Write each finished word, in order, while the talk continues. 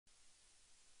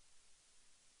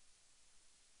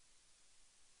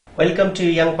Welcome to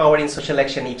Young Power in Social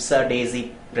Action IPSA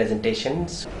DAISY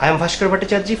presentations. I am Vashkar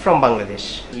Bhattacharjee from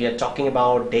Bangladesh. We are talking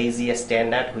about DAISY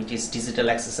standard, which is Digital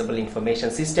Accessible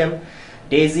Information System.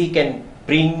 DAISY can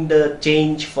bring the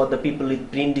change for the people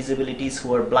with brain disabilities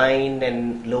who are blind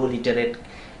and low literate,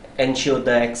 ensure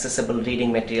the accessible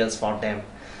reading materials for them.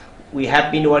 We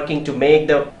have been working to make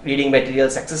the reading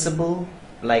materials accessible,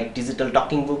 like digital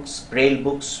talking books, braille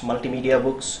books, multimedia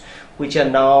books, which are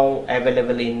now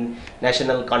available in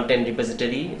National Content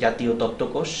Repository, Jatiyo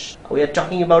Totthokosh. We are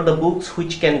talking about the books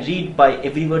which can read by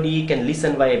everybody, can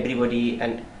listen by everybody,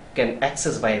 and can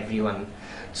access by everyone.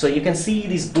 So you can see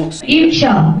these books.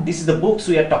 IPSA. This is the books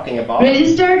we are talking about.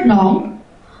 Registered Nom,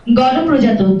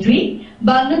 Ganaprajatantri,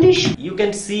 Bangladesh. You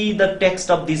can see the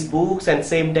text of these books and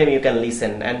same time you can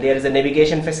listen, and there is a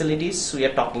navigation facilities we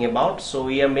are talking about. So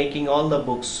we are making all the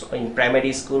books in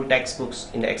primary school textbooks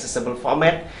in accessible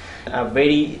format.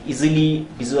 Very easily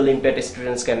visual impaired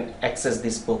students can access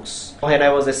these books. When I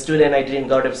was a student, I didn't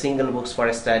got a single books for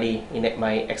a study in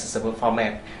my accessible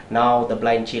format. Now the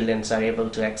blind children are able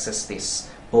to access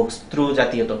these books through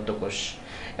Jatiyo Totthokosh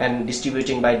and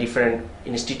distributing by different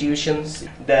institutions.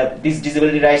 This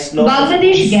disability rights law.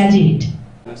 Bangladesh Gazette.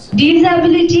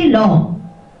 Disability Law.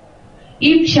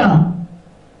 IPSA.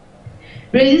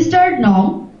 Registered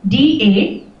Nom,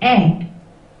 DA Act.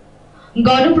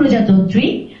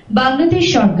 Ganaprajatantri,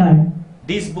 Bangladesh Sarkar.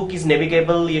 This book is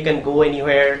navigable. You can go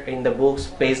anywhere in the books.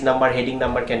 Page number, heading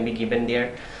number can be given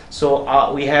there.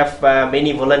 So we have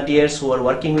many volunteers who are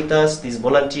working with us. These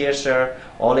volunteers are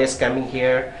always coming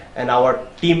here, and our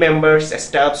team members,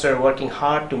 staffs are working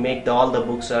hard to make all the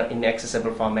books are in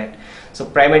accessible format. So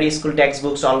primary school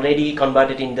textbooks already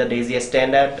converted in the DAISY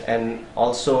standard, and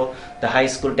also the high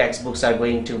school textbooks are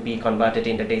going to be converted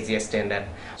in the DAISY standard.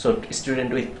 So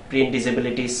students with brain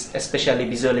disabilities, especially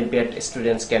visual impaired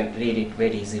students, can read it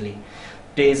very easily.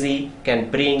 DAISY can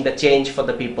bring the change for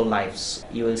the people's lives.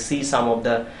 You will see some of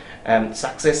the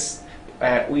success.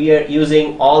 We are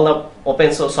using all the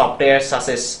open source software such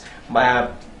as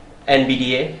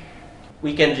NVDA.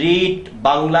 We can read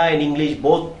Bangla and English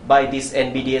both by this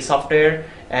NVDA software,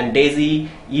 and DAISY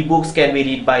ebooks can be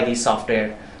read by this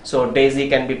software. So DAISY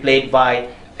can be played by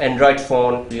Android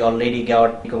phone. We already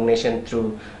got recognition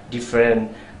through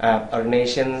different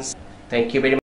organizations. Thank you very much.